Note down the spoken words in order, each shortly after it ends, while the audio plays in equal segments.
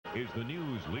is the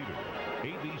news leader,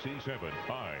 ABC 7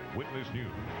 Eyewitness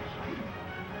News.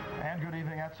 And good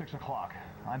evening at 6 o'clock.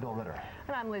 I'm Bill Ritter.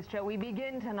 And I'm Liz Cho. We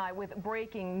begin tonight with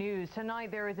breaking news. Tonight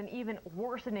there is an even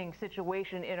worsening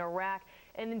situation in Iraq.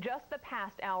 And in just the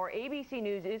past hour, ABC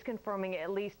News is confirming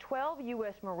at least 12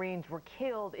 U.S. Marines were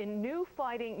killed in new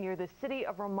fighting near the city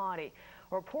of Ramadi.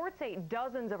 Reports say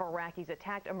dozens of Iraqis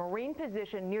attacked a Marine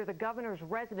position near the governor's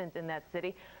residence in that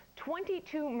city.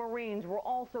 22 Marines were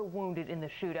also wounded in the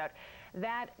shootout.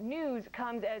 That news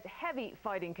comes as heavy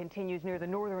fighting continues near the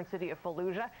northern city of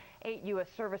Fallujah. 8 U.S.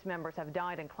 service members have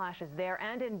died in clashes there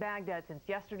and in Baghdad since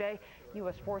yesterday.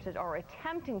 U.S. forces are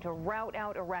attempting to rout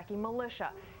out Iraqi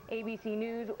militia. ABC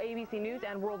News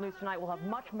and World News Tonight will have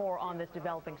much more on this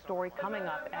developing story coming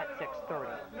up at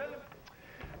 6:30.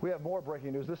 We have more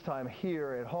breaking news, this time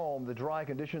here at home. The dry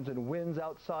conditions and winds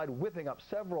outside whipping up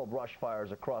several brush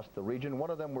fires across the region.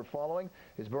 One of them we're following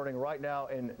is burning right now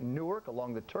in Newark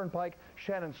along the Turnpike.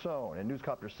 Shannon Sohn in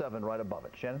Newscopter 7 right above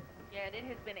it. Shannon? Yeah, and it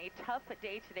has been a tough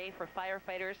day today for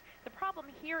firefighters. The problem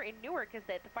here in Newark is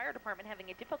that the fire department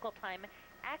having a difficult time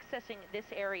accessing this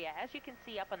area. As you can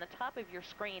see up on the top of your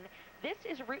screen, this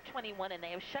is Route 21, and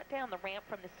they have shut down the ramp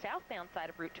from the southbound side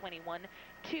of Route 21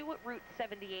 to Route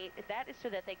 78. That is so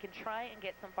that they can try and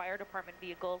get some fire department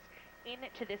vehicles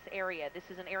into this area. This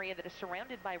is an area that is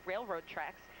surrounded by railroad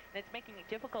tracks, and it's making it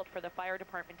difficult for the fire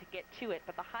department to get to it.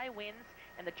 But the high winds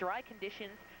and the dry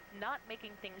conditions not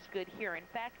making things good here. In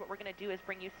fact, what we're going to do is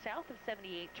bring you south of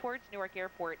 78 towards Newark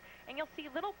Airport, and you'll see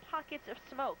little pockets of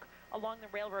smoke along the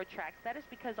railroad tracks. That is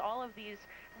because all of these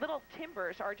little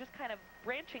timbers are just kind of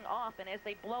branching off, and as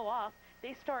they blow off,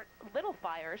 they start little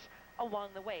fires along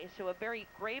the way. So a very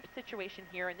grave situation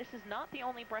here, and this is not the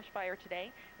only brush fire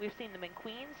today. We've seen them in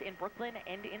Queens, in Brooklyn,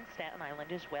 and in Staten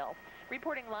Island as well.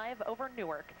 Reporting live over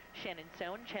Newark, Shannon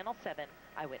Sohn, Channel 7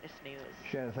 Eyewitness News.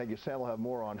 Shannon, thank you. Sam will have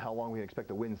more on how long we expect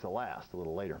the winds to last a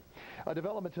little later. A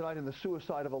development tonight in the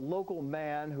suicide of a local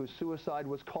man whose suicide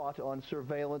was caught on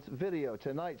surveillance video.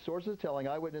 Tonight, sources telling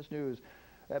Eyewitness News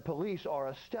that police are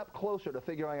a step closer to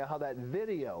figuring out how that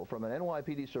video from an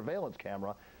NYPD surveillance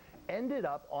camera ended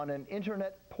up on an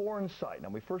internet porn site. Now,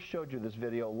 we first showed you this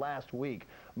video last week.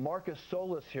 Marcus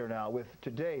Solis here now with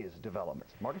today's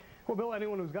developments. Marcus? Well, Bill,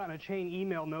 anyone who's gotten a chain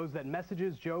email knows that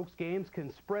messages, jokes, games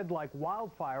can spread like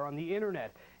wildfire on the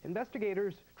internet.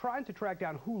 Investigators trying to track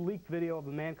down who leaked video of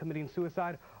the man committing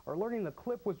suicide are learning the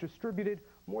clip was distributed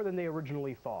more than they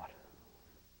originally thought.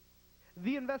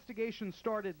 The investigation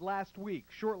started last week,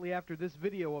 shortly after this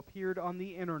video appeared on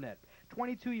the internet.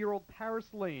 22-year-old Paris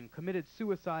Lane committed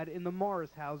suicide in the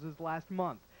Morris houses last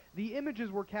month. The images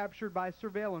were captured by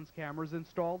surveillance cameras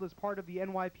installed as part of the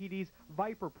NYPD's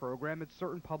Viper program at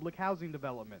certain public housing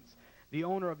developments. The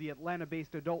owner of the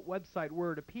Atlanta-based adult website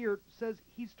where it appeared says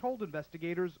he's told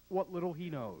investigators what little he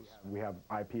knows. We have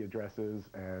IP addresses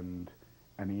and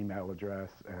an email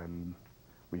address, and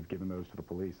we've given those to the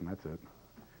police, and that's it.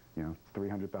 You know,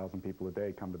 300,000 people a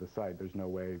day come to the site. There's no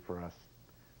way for us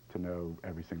to know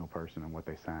every single person and what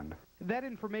they send. That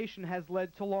information has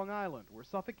led to Long Island, where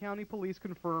Suffolk County Police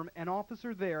confirm an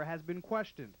officer there has been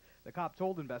questioned. The cop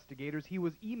told investigators he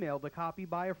was emailed a copy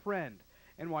by a friend.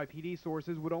 NYPD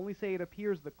sources would only say it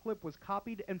appears the clip was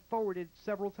copied and forwarded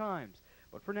several times.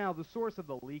 But for now, the source of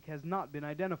the leak has not been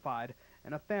identified,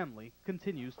 and a family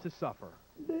continues to suffer.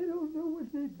 They don't know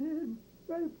what they did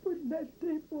by putting that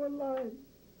tape online.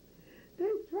 They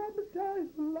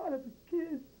traumatized a lot of the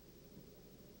kids.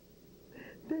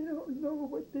 They don't know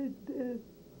what they did.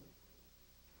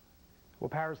 Well,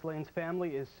 Paris Lane's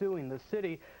family is suing the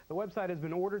city. The website has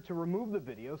been ordered to remove the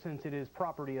video since it is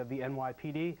property of the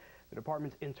NYPD. The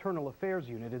department's Internal Affairs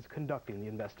Unit is conducting the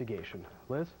investigation.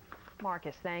 Liz?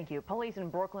 Marcus, thank you. Police in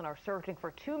Brooklyn are searching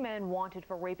for 2 men wanted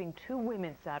for raping 2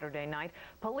 women Saturday night.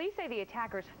 Police say the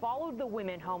attackers followed the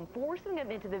women home, forcing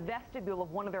them into the vestibule of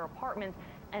one of their apartments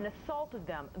and assaulted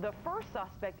them. The first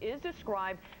suspect is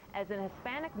described as an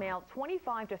Hispanic male,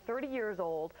 25 to 30 years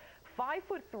old,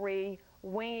 5'3",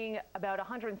 weighing about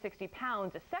 160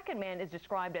 pounds. The second man is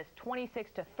described as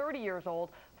 26 to 30 years old,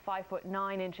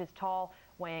 5'9" tall,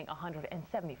 weighing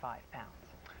 175 pounds.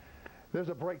 There's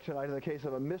a break tonight in the case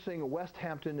of a missing West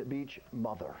Hampton Beach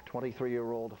mother.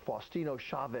 23-year-old Faustino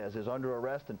Chavez is under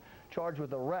arrest and charged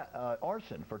with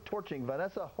arson for torching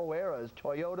Vanessa Huera's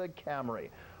Toyota Camry.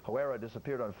 Huera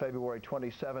disappeared on February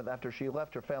 27th after she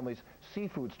left her family's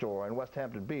seafood store in West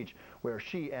Hampton Beach, where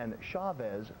she and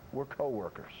Chavez were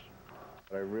co-workers.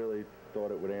 I really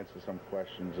thought it would answer some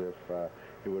questions if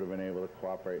he would have been able to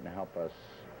cooperate and help us,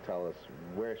 tell us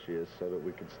where she is so that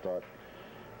we could start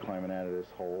climbing out of this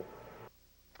hole.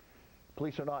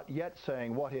 Police are not yet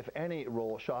saying what, if any,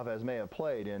 role Chavez may have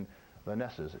played in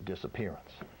Vanessa's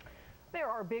disappearance. There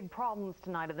are big problems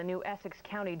tonight at the new Essex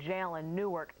County Jail in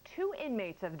Newark. 2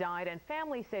 inmates have died, and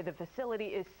families say the facility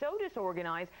is so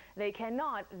disorganized they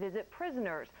cannot visit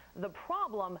prisoners. The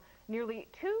problem, nearly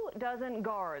 24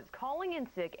 guards calling in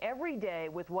sick every day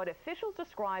with what officials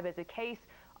describe as a case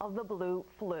of the blue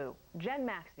flu. Jen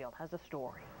Maxfield has a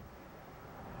story.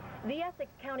 The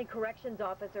Essex County corrections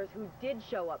officers who did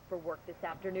show up for work this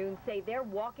afternoon say they're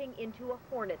walking into a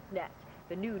hornet's nest.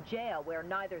 The new jail where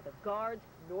neither the guards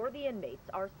nor the inmates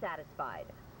are satisfied.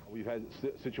 We've had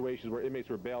situations where inmates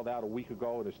were bailed out a week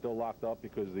ago and are still locked up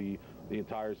because the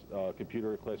entire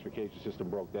computer classification system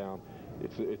broke down.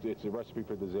 It's a recipe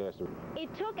for disaster.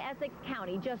 It took Essex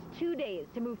County just 2 days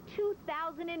to move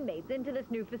 2,000 inmates into this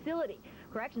new facility.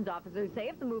 Corrections officers say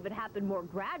if the move had happened more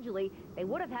gradually, they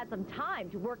would have had some time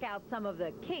to work out some of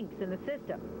the kinks in the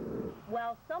system.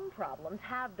 While some problems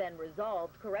have been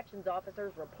resolved, corrections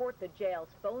officers report the jail's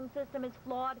phone system is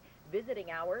flawed,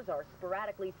 visiting hours are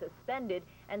sporadically suspended,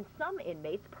 and some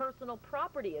inmates' personal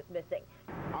property is missing.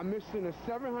 I'm missing a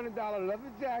 $700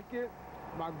 leather jacket,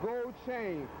 my gold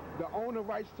chain, the owner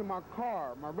rights to my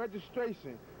car, my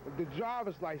registration, the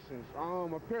driver's license,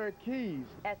 a pair of keys.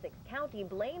 Essex County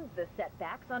blames the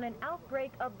setbacks on an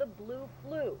outbreak of the blue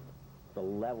flu. The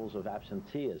levels of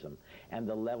absenteeism and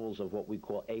the levels of what we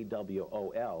call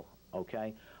AWOL,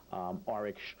 okay, are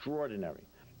extraordinary.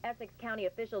 Essex County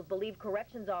officials believe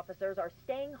corrections officers are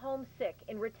staying home sick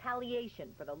in retaliation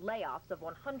for the layoffs of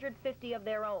 150 of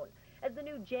their own. As the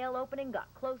new jail opening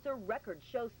got closer, records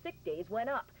show sick days went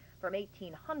up from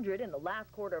 1,800 in the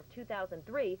last quarter of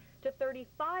 2003 to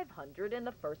 3,500 in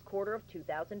the first quarter of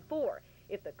 2004.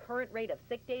 If the current rate of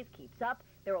sick days keeps up,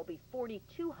 there will be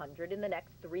 4,200 in the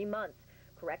next 3 months.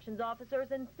 Corrections officers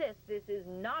insist this is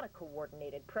not a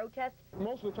coordinated protest.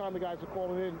 Most of the time the guys are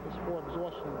calling in is for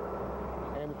exhaustion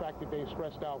and the fact that they're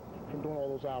stressed out from doing all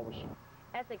those hours.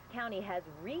 Essex County has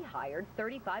rehired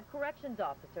 35 corrections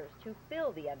officers to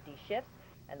fill the empty shifts,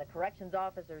 and the corrections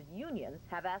officers' unions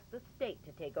have asked the state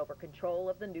to take over control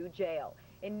of the new jail.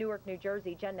 In Newark, New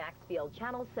Jersey, Jen Maxfield,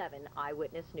 Channel 7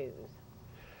 Eyewitness News.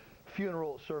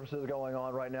 Funeral services going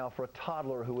on right now for a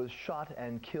toddler who was shot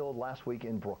and killed last week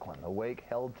in Brooklyn. A wake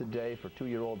held today for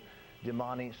 2-year-old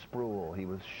Dimani Spruill. He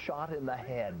was shot in the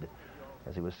head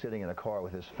as he was sitting in a car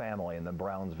with his family in the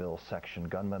Brownsville section.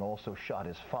 Gunmen also shot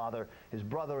his father. His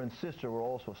brother and sister were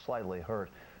also slightly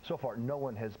hurt. So far, no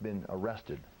one has been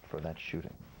arrested for that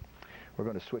shooting. We're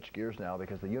going to switch gears now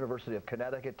because the University of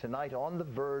Connecticut tonight on the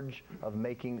verge of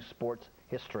making sports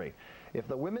history. If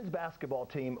the women's basketball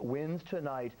team wins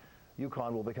tonight,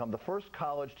 UConn will become the first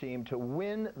college team to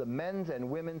win the men's and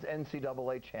women's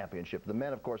NCAA championship. The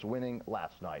men, of course, winning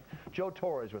last night. Joe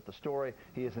Torres with the story.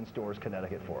 He is in Storrs,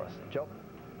 Connecticut for us. Joe?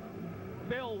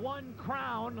 Bill, 1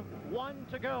 crown, 1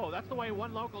 to go. That's the way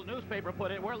one local newspaper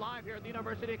put it. We're live here at the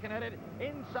University of Connecticut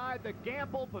inside the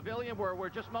Gamble Pavilion, where we're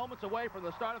just moments away from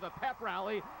the start of a pep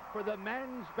rally for the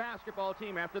men's basketball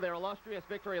team. After their illustrious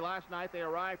victory last night, they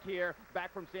arrived here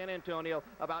back from San Antonio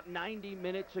about 90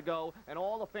 minutes ago, and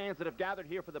all the fans that have gathered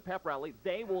here for the pep rally,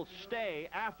 they will stay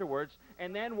afterwards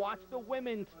and then watch the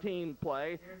women's team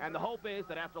play. And the hope is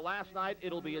that after last night,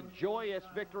 it'll be a joyous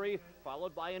victory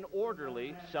followed by an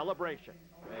orderly celebration.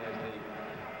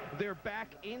 They're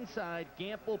back inside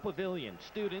Gamble Pavilion.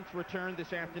 Students return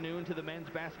this afternoon to the men's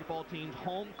basketball team's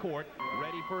home court,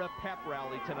 ready for a pep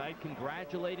rally tonight,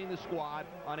 congratulating the squad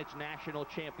on its national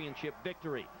championship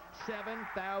victory.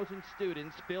 7,000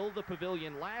 students filled the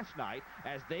pavilion last night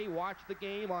as they watched the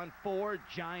game on 4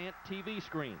 giant TV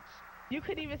screens. You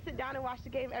could even sit down and watch the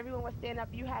game. Everyone was standing up.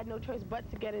 You had no choice but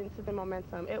to get into the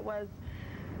momentum. It was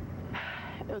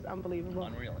unbelievable.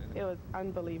 Unreal, isn't it? It was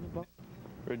unbelievable.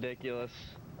 Ridiculous.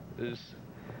 It was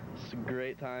a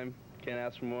great time. Can't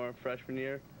ask for more. Freshman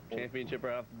year, championship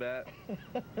right off the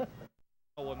bat.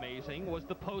 So amazing was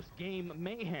the post-game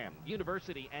mayhem.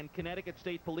 University and Connecticut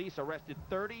State Police arrested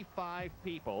 35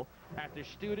 people after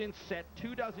students set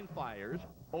 24 fires,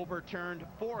 overturned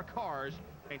 4 cars,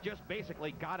 and just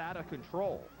basically got out of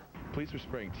control. Police were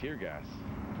spraying tear gas.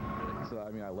 So,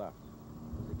 I mean, I left.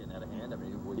 Was it getting out of hand? I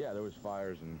mean, yeah, there was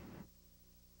fires and...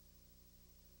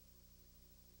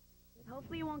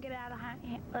 Hopefully it won't get out of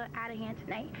hand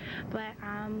tonight, but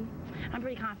I'm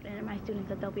pretty confident in my students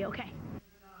that they'll be okay.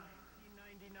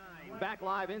 Back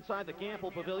live inside the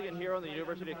Gamble Pavilion here on the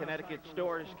University of Connecticut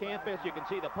Storrs campus. You can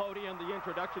see the podium, the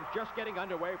introductions just getting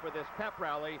underway for this pep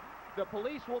rally. The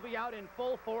police will be out in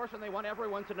full force, and they want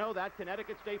everyone to know that.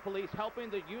 Connecticut State Police helping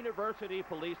the University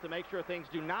Police to make sure things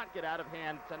do not get out of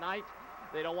hand tonight.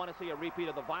 They don't want to see a repeat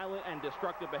of the violent and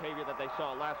destructive behavior that they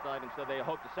saw last night. Instead, they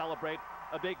hope to celebrate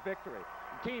a big victory.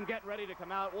 Team, get ready to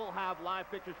come out. We'll have live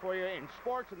pictures for you in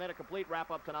sports and then a complete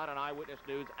wrap-up tonight on Eyewitness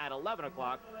News at 11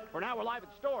 o'clock. For now, we're live at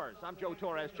Stores. I'm Joe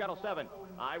Torres, Channel 7,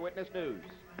 Eyewitness News.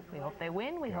 We hope they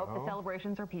win. We hope the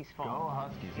celebrations are peaceful. Go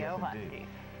Huskies. Go Yes, Huskies. indeed.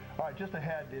 All right, just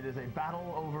ahead, it is a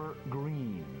battle over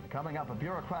green. Coming up, a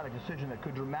bureaucratic decision that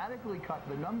could dramatically cut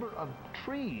the number of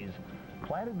trees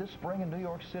planted this spring in New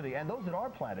York City. And those that are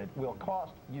planted will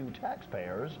cost you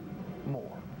taxpayers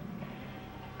more.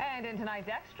 And in tonight's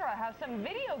Extra, how some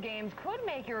video games could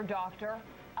make your doctor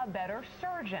a better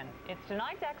surgeon. It's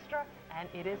tonight's Extra, and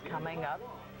it is coming up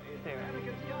soon.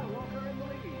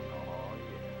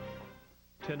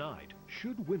 Tonight,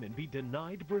 should women be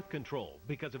denied birth control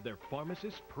because of their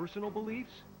pharmacist's personal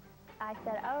beliefs? I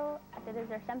said, is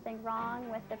there something wrong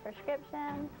with the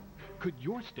prescription? Could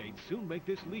your state soon make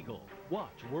this legal?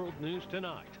 Watch World News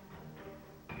Tonight.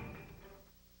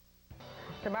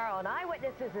 Tomorrow on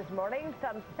Eyewitnesses this morning,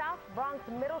 some South Bronx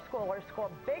middle schoolers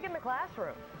score big in the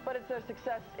classroom. But it's their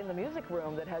success in the music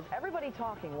room that has everybody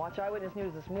talking. Watch Eyewitness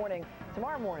News this morning,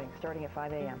 tomorrow morning, starting at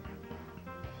 5 a.m.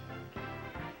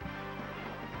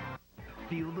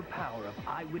 Feel the power of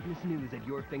Eyewitness News at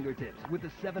your fingertips with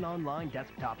the 7 Online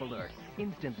Desktop Alert.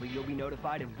 Instantly, you'll be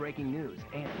notified of breaking news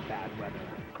and bad weather.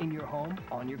 In your home,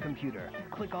 on your computer.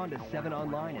 Click on to 7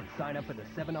 Online and sign up for the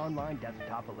 7 Online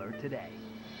Desktop Alert today.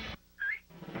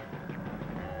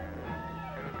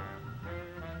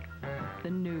 The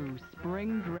new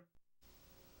spring dress.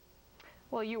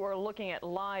 Well, you are looking at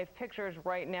live pictures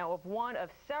right now of one of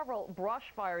several brush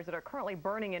fires that are currently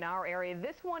burning in our area.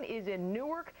 This one is in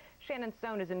Newark. Shannon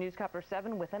Stone is in Newscopter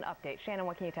 7 with an update. Shannon,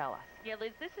 what can you tell us? Yeah,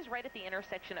 Liz, this is right at the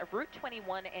intersection of Route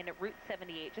 21 and Route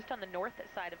 78, just on the north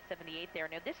side of 78 there.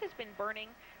 Now, this has been burning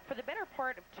for the better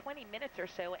part of 20 minutes or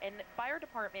so, and the fire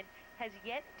department has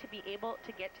yet to be able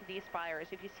to get to these fires.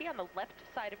 If you see on the left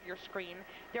side of your screen,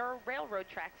 there are railroad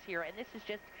tracks here, and this is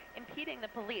just impeding the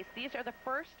police. These are the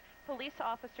first police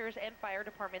officers and fire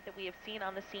department that we have seen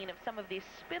on the scene of some of these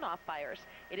spin-off fires.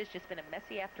 It has just been a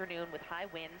messy afternoon with high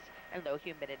winds and low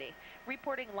humidity.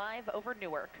 Reporting live over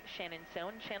Newark, Shannon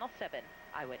Stone, Channel 7,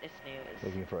 Eyewitness News.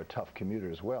 Looking for a tough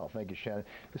commuter as well. Thank you, Shannon.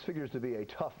 This figures to be a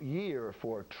tough year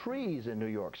for trees in New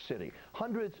York City.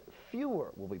 Hundreds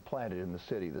fewer will be planted in the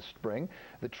city this spring.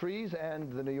 The trees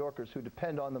and the New Yorkers who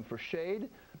depend on them for shade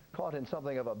caught in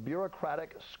something of a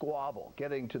bureaucratic squabble.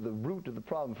 Getting to the root of the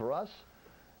problem for us,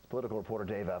 political reporter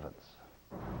Dave Evans.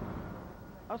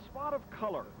 A spot of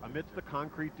color amidst the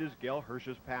concrete is Gail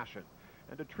Hirsch's passion,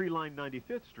 and a tree-lined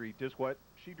 95th Street is what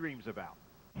she dreams about.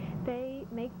 They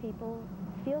make people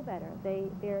feel better.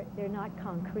 They're not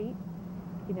concrete,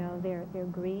 you know. They're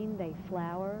green. They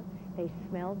flower. They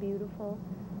smell beautiful.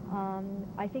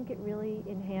 I think it really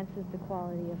enhances the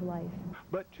quality of life.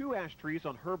 But 2 ash trees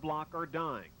on her block are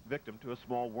dying, victim to a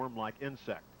small worm-like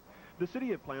insect. The city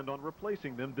had planned on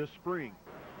replacing them this spring.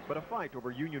 But a fight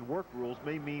over union work rules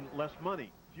may mean less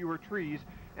money, fewer trees,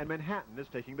 and Manhattan is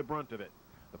taking the brunt of it.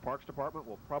 The Parks Department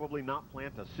will probably not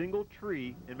plant a single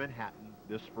tree in Manhattan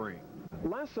this spring.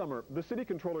 Last summer, the city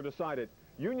controller decided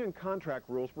union contract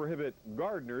rules prohibit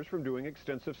gardeners from doing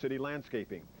extensive city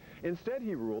landscaping. Instead,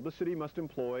 he ruled the city must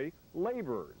employ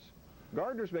laborers.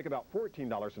 Gardeners make about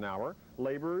 $14 an hour,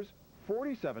 laborers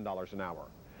 $47 an hour.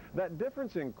 That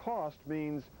difference in cost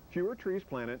means fewer trees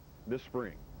planted this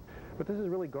spring. But this is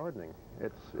really gardening.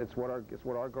 It's what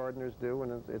our gardeners do,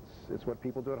 and it's what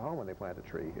people do at home when they plant a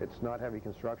tree. It's not heavy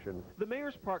construction. The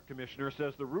mayor's park commissioner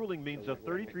says the ruling means a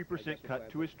 33%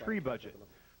 cut to his tree budget.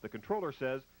 The controller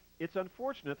says it's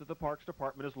unfortunate that the Parks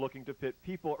Department is looking to pit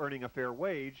people earning a fair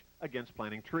wage against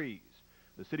planting trees.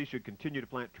 The city should continue to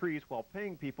plant trees while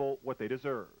paying people what they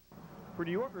deserve. For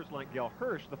New Yorkers like Gail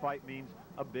Hirsch, the fight means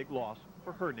a big loss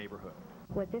for her neighborhood.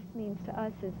 What this means to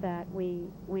us is that we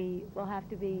will have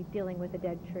to be dealing with a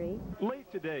dead tree. Late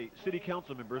today, city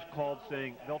council members called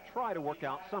saying they'll try to work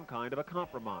out some kind of a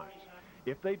compromise.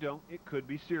 If they don't, it could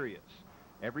be serious.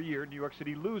 Every year, New York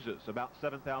City loses about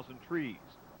 7,000 trees.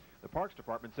 The Parks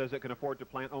Department says it can afford to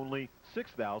plant only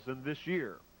 6,000 this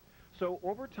year. So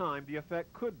over time, the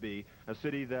effect could be a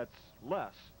city that's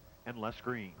less and less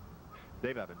green.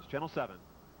 Dave Evans, Channel 7,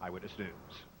 Eyewitness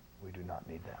News. We do not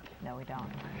need that. No, we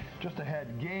don't. Just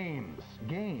ahead, games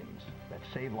that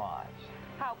save lives.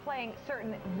 How playing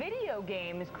certain video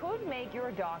games could make your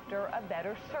doctor a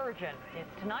better surgeon. It's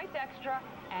tonight's Extra,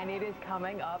 and it is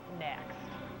coming up next.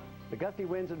 The gusty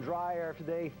winds and dry air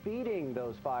today feeding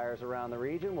those fires around the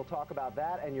region. We'll talk about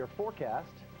that and your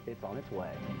forecast. It's on its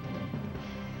way.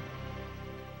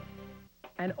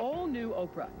 An all-new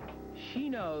Oprah. She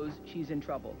knows she's in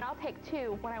trouble. I'll take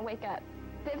 2 when I wake up.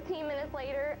 15 minutes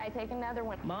later, I take another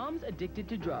one. Moms addicted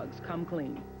to drugs come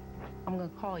clean. I'm going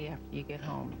to call you after you get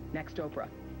home. Next Oprah.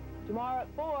 Tomorrow at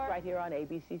 4, right here on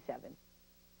ABC 7.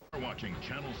 You're watching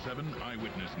Channel 7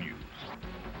 Eyewitness News.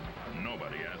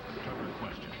 Nobody asks tougher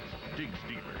questions, digs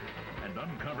deeper, and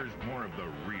uncovers more of the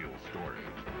real stories.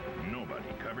 Nobody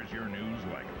covers your news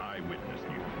like Eyewitness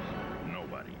News.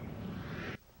 Nobody.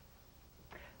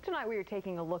 Tonight we are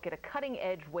taking a look at a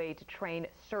cutting-edge way to train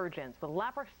surgeons. With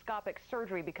laparoscopic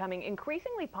surgery becoming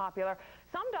increasingly popular,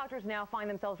 some doctors now find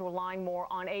themselves relying more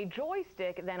on a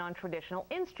joystick than on traditional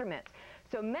instruments.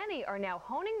 So many are now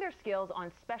honing their skills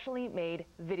on specially made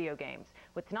video games.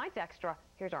 With tonight's Extra,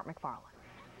 here's Art McFarland.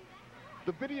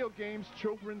 The video games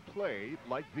children play,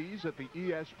 like these at the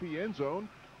ESPN Zone,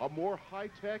 are more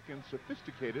high-tech and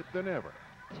sophisticated than ever.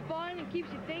 It's fun, it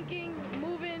keeps you thinking,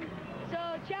 moving,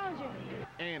 so challenging.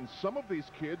 And some of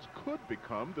these kids could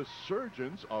become the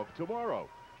surgeons of tomorrow.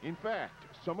 In fact,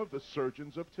 some of the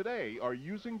surgeons of today are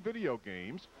using video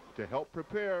games to help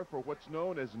prepare for what's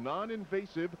known as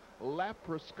non-invasive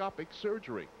laparoscopic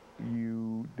surgery.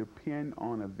 You depend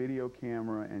on a video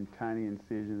camera and tiny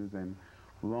incisions and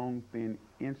long, thin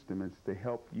instruments to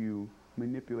help you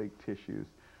manipulate tissues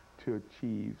to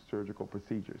achieve surgical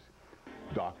procedures.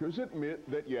 Doctors admit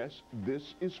that yes,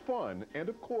 this is fun, and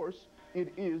of course,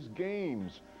 it is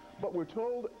games. But we're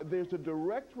told there's a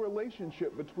direct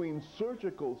relationship between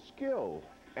surgical skill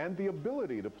and the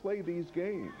ability to play these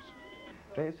games.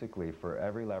 Basically, for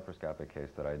every laparoscopic case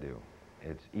that I do,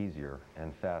 it's easier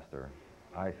and faster,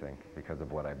 I think, because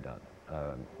of what I've done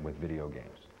with video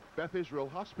games. Beth Israel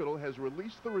Hospital has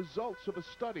released the results of a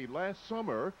study last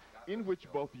summer in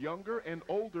which both younger and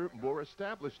older, more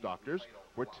established doctors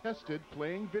were tested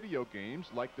playing video games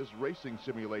like this racing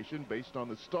simulation based on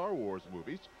the Star Wars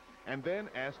movies, and then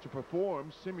asked to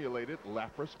perform simulated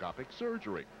laparoscopic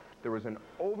surgery. There was an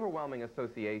overwhelming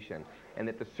association, and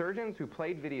that the surgeons who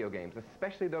played video games,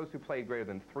 especially those who played greater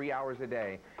than 3 hours a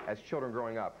day as children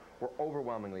growing up, were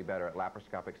overwhelmingly better at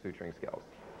laparoscopic suturing skills.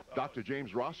 Dr.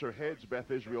 James Rosser heads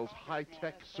Beth Israel's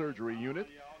high-tech surgery unit.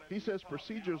 He says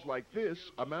procedures like this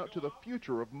amount to the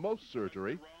future of most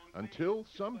surgery until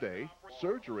someday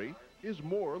surgery is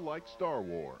more like Star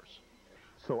Wars.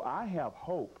 So I have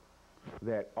hope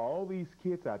that all these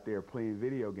kids out there playing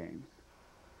video games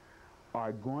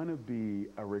are going to be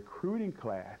a recruiting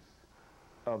class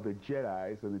of the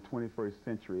Jedis of the 21st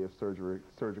century of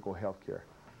surgical health care.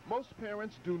 Most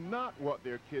parents do not want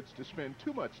their kids to spend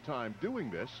too much time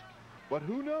doing this, but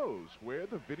who knows where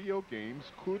the video games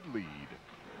could lead.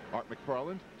 Art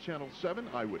McFarland, Channel 7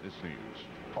 Eyewitness News.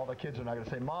 All the kids are not going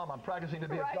to say, Mom, I'm practicing to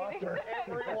be a doctor.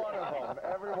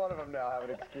 Every one of them now have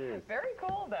an excuse. Very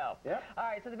cool, though. Yep. All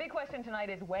right, so the big question tonight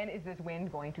is, when is this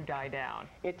wind going to die down?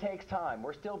 It takes time.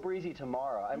 We're still breezy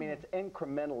tomorrow. I mean, it's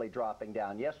incrementally dropping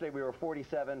down. Yesterday we were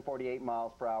 47, 48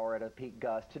 miles per hour at a peak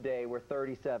gust. Today we're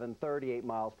 37, 38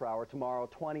 miles per hour. Tomorrow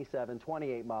 27,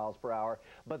 28 miles per hour.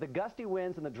 But the gusty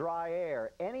winds and the dry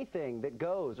air, anything that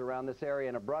goes around this area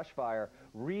in a brush fire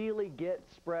really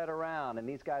gets spread around, and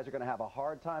these guys are going to have a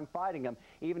hard time fighting them.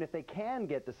 Even if they can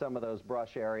get to some of those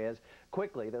brush areas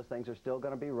quickly, those things are still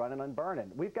going to be running and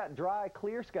burning. We've got dry,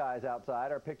 clear skies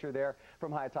outside. Our picture there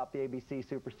from high atop the ABC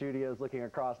Super Studios looking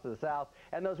across to the south.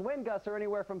 And those wind gusts are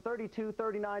anywhere from 32,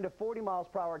 39 to 40 miles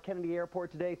per hour at Kennedy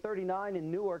Airport today, 39 in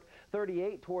Newark,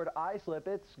 38 toward Islip.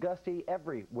 It's gusty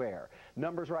everywhere.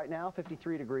 Numbers right now,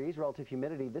 53 degrees. Relative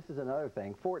humidity, this is another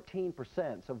thing,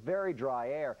 14%, so very dry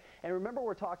air. And remember,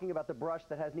 we're talking about the brush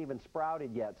that hasn't even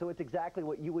sprouted yet, so it's exactly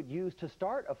what you would use to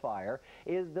start a fire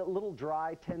is the little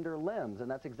dry, tender limbs,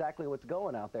 and that's exactly what's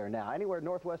going out there now. Anywhere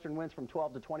northwestern winds from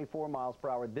 12 to 24 miles per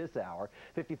hour this hour,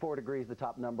 54 degrees the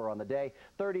top number on the day,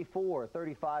 34,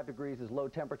 35 degrees is low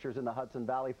temperatures in the Hudson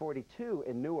Valley, 42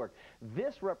 in Newark.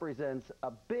 This represents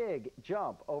a big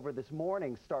jump over this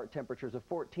morning's start temperatures of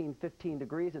 14, 15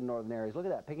 degrees in northern areas. Look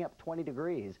at that, picking up 20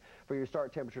 degrees for your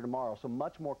start temperature tomorrow, so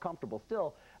much more comfortable.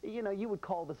 Still, you know, you would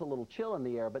call this a little chill in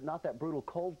the air, but not that brutal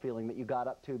cold feeling that you got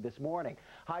up to this morning.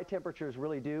 High temperatures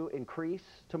really do increase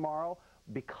tomorrow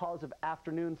because of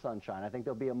afternoon sunshine. I think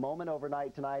there'll be a moment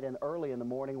overnight tonight and early in the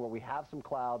morning where we have some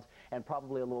clouds and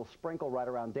probably a little sprinkle right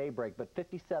around daybreak, but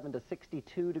 57 to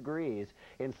 62 degrees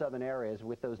in southern areas.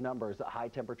 With those numbers, the high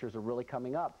temperatures are really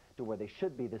coming up to where they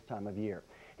should be this time of year.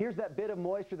 Here's that bit of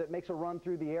moisture that makes a run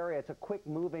through the area. It's a quick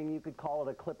moving, you could call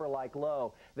it a clipper-like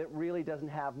low that really doesn't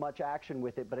have much action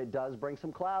with it, but it does bring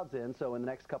some clouds in. So in the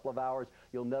next couple of hours,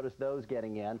 you'll notice those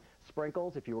getting in.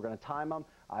 Sprinkles, if you were going to time them,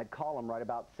 I'd call them right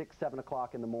about 6, 7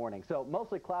 o'clock in the morning. So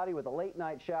mostly cloudy with a late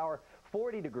night shower,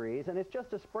 40 degrees, and it's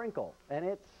just a sprinkle, and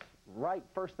it's right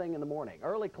first thing in the morning.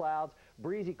 Early clouds,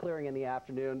 breezy clearing in the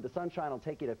afternoon. The sunshine will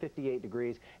take you to 58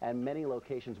 degrees, and many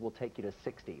locations will take you to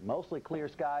 60. Mostly clear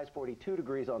skies, 42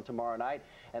 degrees on tomorrow night,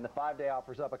 and the 5-day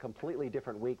offers up a completely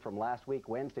different week from last week.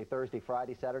 Wednesday, Thursday,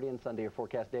 Friday, Saturday, and Sunday are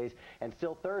forecast days, and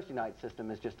still Thursday night system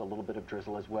is just a little bit of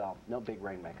drizzle as well. No big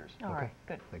rainmakers. All right,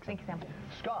 good. Thank you, Sam.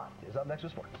 Scott is up next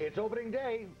with sports. It's opening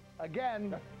day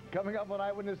again. Coming up on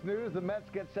Eyewitness News, the Mets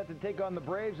get set to take on the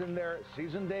Braves in their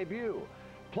season debut.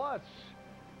 Plus,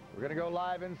 we're going to go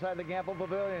live inside the Gamble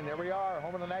Pavilion. There we are,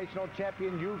 home of the national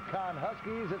champion UConn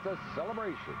Huskies. It's a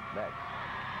celebration. Next.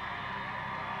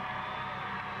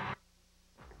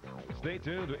 Stay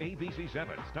tuned to ABC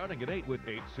 7, starting at 8 with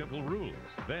 8 simple rules.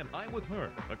 Then I'm with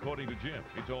her. According to Jim,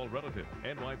 it's all relative.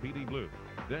 NYPD Blue.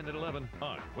 Then at 11,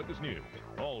 Eyewitness News.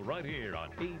 All right here on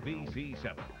ABC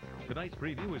 7. Tonight's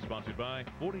preview is sponsored by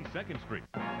 42nd Street.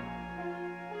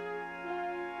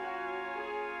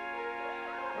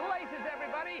 Laces,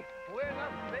 everybody! We're the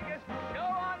biggest show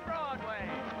on Broadway!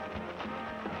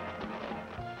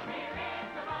 We're in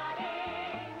the money!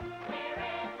 We're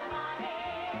in the money!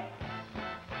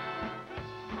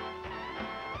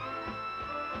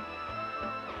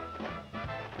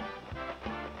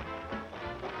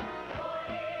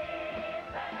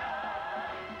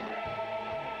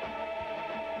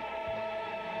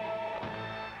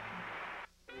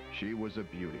 She was a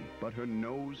beauty, but her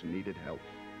nose needed help.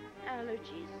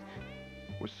 Allergies.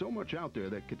 Was so much out there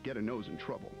that could get a nose in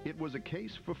trouble. It was a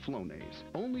case for Flonase.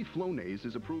 Only Flonase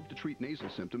is approved to treat nasal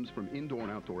symptoms from indoor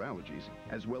and outdoor allergies,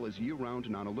 as well as year-round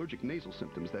non-allergic nasal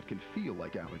symptoms that can feel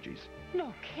like allergies.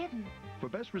 No kidding. For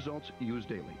best results, use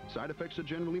daily. Side effects are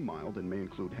generally mild and may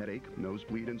include headache,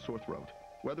 nosebleed, and sore throat.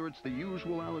 Whether it's the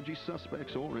usual allergy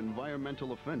suspects or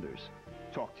environmental offenders,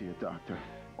 talk to your doctor.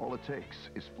 All it takes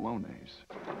is Flonase.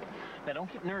 Now,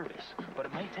 don't get nervous, but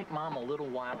it may take Mom a little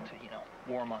while to,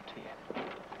 warm up to you.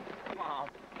 Mom.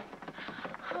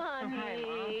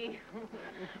 Honey.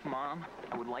 Mom,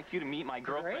 I would like you to meet my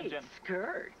girlfriend, Great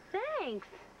skirt. Thanks.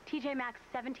 TJ Maxx,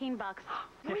 $17.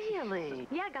 Really?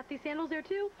 Yeah, got these sandals there,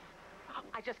 too.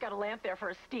 I just got a lamp there for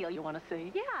a steal. You want to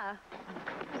see? Yeah.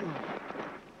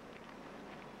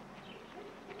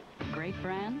 Great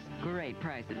brands, great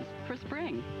prices. For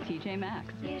spring, TJ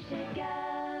Maxx. You should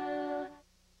go.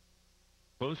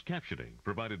 Closed captioning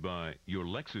provided by your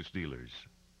Lexus dealers.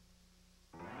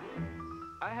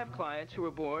 I have clients who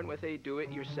were born with a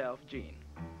do-it-yourself gene.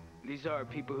 These are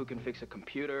people who can fix a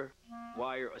computer,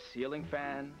 wire a ceiling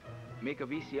fan, make a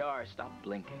VCR stop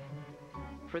blinking.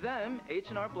 For them,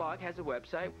 H&R Block has a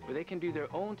website where they can do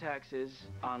their own taxes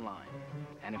online.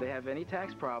 And if they have any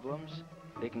tax problems,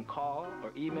 they can call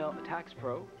or email a tax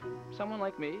pro, someone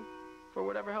like me, for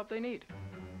whatever help they need.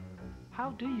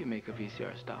 How do you make a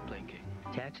VCR stop blinking?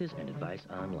 Taxes and advice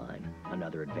online.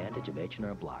 Another advantage of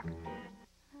H&R Block.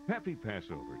 Happy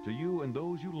Passover to you and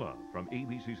those you love from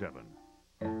ABC 7.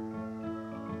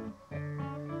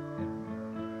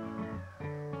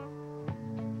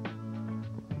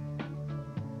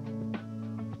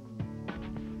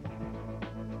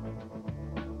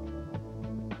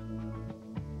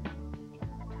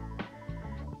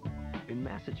 In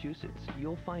Massachusetts,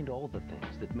 you'll find all the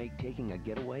things that make taking a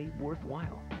getaway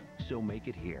worthwhile. So make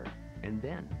it here, and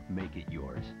then make it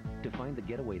yours. To find the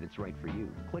getaway that's right for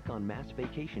you, click on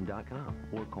massvacation.com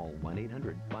or call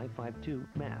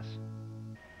 1-800-552-MASS.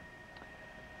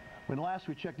 When last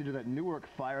we checked into that Newark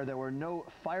fire, there were no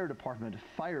fire department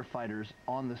firefighters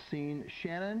on the scene.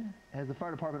 Shannon, has the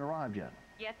fire department arrived yet?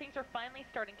 Yeah, things are finally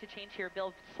starting to change here,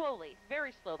 Bill. Slowly,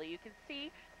 very slowly. You can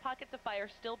see pockets of fire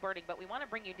still burning, but we want to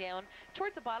bring you down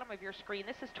towards the bottom of your screen.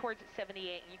 This is towards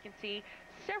 78, and you can see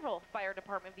several fire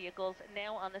department vehicles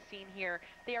now on the scene here.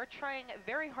 They are trying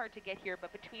very hard to get here,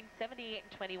 but between 78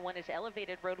 and 21 is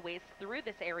elevated roadways through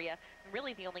this area, and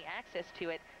really the only access to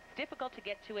it. It's difficult to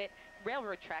get to it.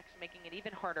 Railroad tracks making it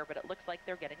even harder, but it looks like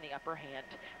they're getting the upper hand.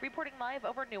 Reporting live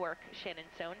over Newark, Shannon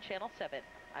Sohn, Channel 7,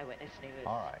 Eyewitness News.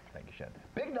 All right, thank you, Shannon.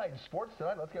 Big night in sports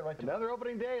tonight. Let's get right to another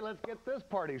opening day. Let's get this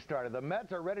party started. The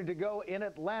Mets are ready to go in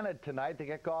Atlanta tonight to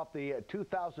kick off the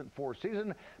 2004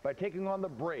 season by taking on the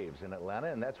Braves in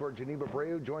Atlanta, and that's where Geneva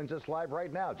Abreu joins us live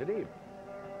right now. Geneva.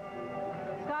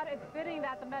 Scott, it's fitting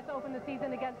that the Mets open the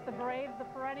season against the Braves, the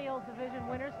perennial division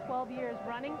winners 12 years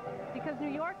running, because New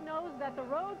York knows that the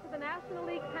road to the National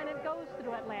League pennant goes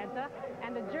through Atlanta,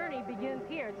 and the journey begins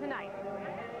here tonight.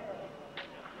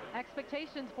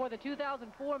 Expectations for the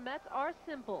 2004 Mets are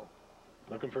simple.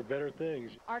 Looking for better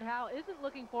things. Art Howe isn't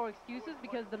looking for excuses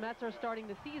because the Mets are starting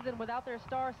the season without their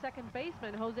star second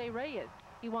baseman, Jose Reyes.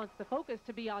 He wants the focus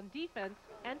to be on defense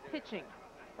and pitching.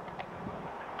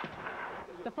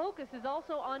 The focus is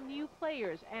also on new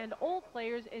players and old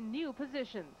players in new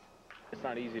positions. It's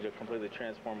not easy to completely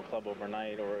transform a club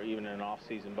overnight or even in an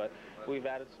off-season, but we've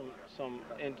added some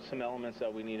elements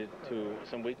that we needed to,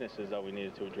 some weaknesses that we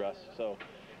needed to address. So,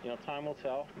 you know, time will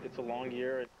tell. It's a long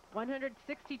year.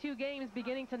 162 games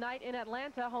beginning tonight in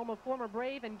Atlanta, home of former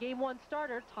Brave and Game 1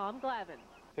 starter Tom Glavine.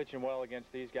 Pitching well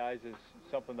against these guys is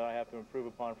something that I have to improve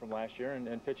upon from last year,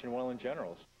 and pitching well in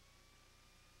general.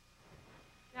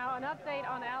 Now, an update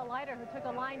on Al Leiter, who took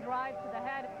a line drive to the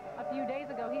head a few days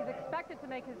ago. He's expected to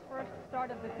make his first start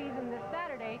of the season this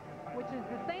Saturday, which is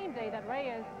the same day that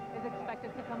Reyes is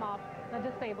expected to come off the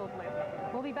disabled list.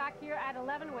 We'll be back here at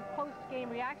 11 with post-game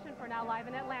reaction for Now Live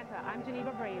in Atlanta. I'm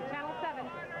Geneva Brave, Channel 7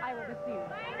 Eyewitness News.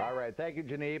 All right, thank you,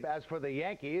 Geneva. As for the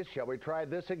Yankees, shall we try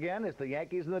this again? It's the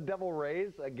Yankees and the Devil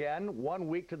Rays again, 1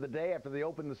 week to the day after they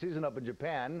opened the season up in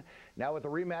Japan. Now with a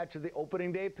rematch of the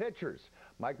opening day pitchers.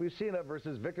 Mike Mussina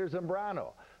versus Victor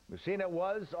Zambrano. Mussina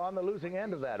was on the losing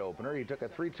end of that opener. He took a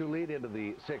 3-2 lead into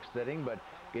the 6th inning, but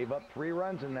gave up 3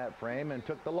 runs in that frame and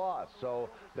took the loss. So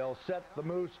they'll set the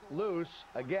Moose loose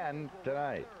again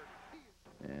tonight.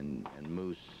 And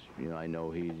Moose, you know, I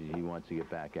know he wants to get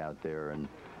back out there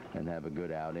and have a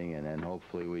good outing, and then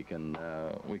hopefully we can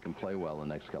play well the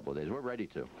next couple of days. We're ready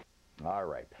to. All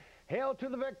right. Hail to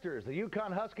the victors. The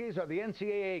UConn Huskies are the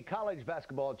NCAA college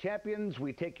basketball champions.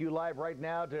 We take you live right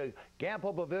now to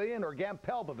Gampel Pavilion or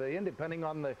Gampel Pavilion, depending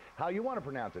on how you want to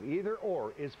pronounce it. Either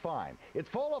or is fine. It's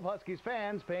full of Huskies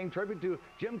fans paying tribute to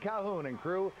Jim Calhoun and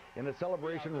crew in the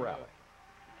celebration rally.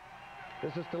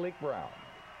 This is Talik Brown.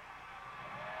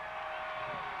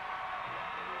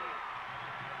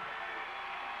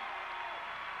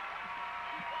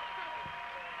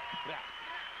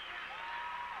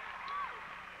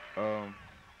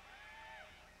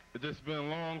 It's just been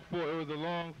it was a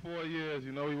long 4 years.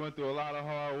 You know, we went through a lot of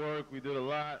hard work. We did a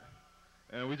lot,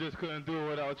 and we just couldn't do it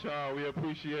without y'all. We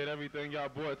appreciate everything y'all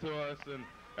brought to us and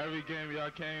every game y'all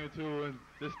came to, and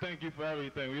just thank you for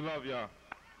everything. We love y'all.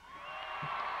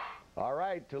 All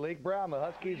right, Talik Brown. The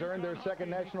Huskies earned their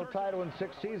second national title in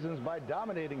 6 seasons by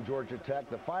dominating Georgia Tech.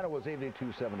 The final was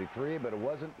 82-73, but it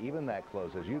wasn't even that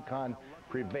close as UConn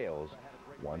prevails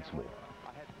once more.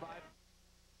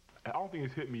 I don't think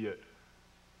it's hit me yet.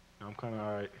 I'm kind of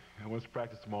all right. I want to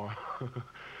practice tomorrow.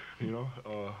 You know,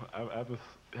 it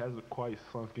hasn't quite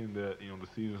sunk in that, you know, the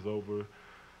season's over,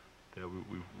 that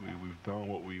we've done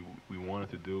what we wanted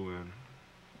to do, and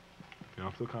you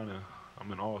know,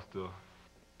 I'm in awe still.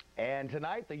 And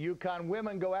tonight, the UConn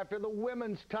women go after the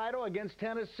women's title against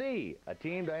Tennessee, a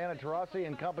team Diana Taurasi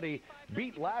and company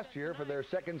beat last year for their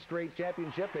second straight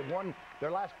championship. They've won their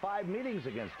last 5 meetings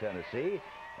against Tennessee.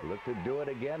 They look to do it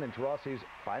again in Taurasi's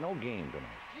final game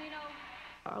tonight.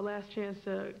 Our last chance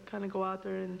to kind of go out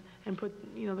there and put,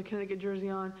 you know, the Connecticut jersey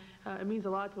on, it means a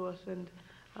lot to us. And,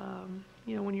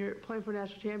 you know, when you're playing for a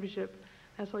national championship,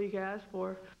 that's all you can ask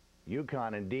for.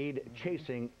 UConn indeed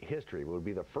chasing history. It would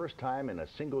be the first time in a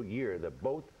single year that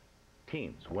both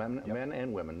teams, men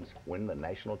and women's, win the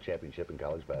national championship in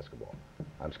college basketball.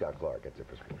 I'm Scott Clark. That's it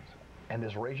for sports. And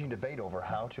there's raging debate over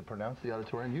how to pronounce the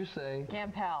auditorium. You say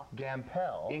Gampel.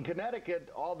 Gampel. In Connecticut,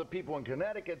 all the people in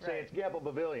Connecticut say it's Gampel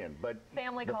Pavilion, but the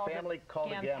family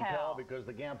called it Gampel because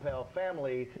the Gampel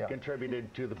family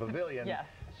contributed to the pavilion. Yes.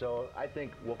 So I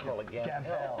think we'll call it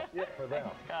Gampel for them.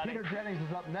 Peter Jennings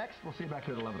is up next. We'll see you back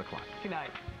here at 11 o'clock. Good night.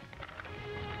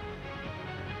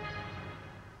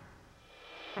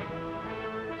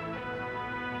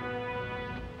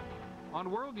 On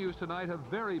World News tonight, a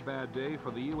very bad day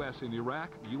for the U.S. in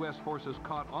Iraq. U.S. forces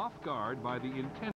caught off guard by the intense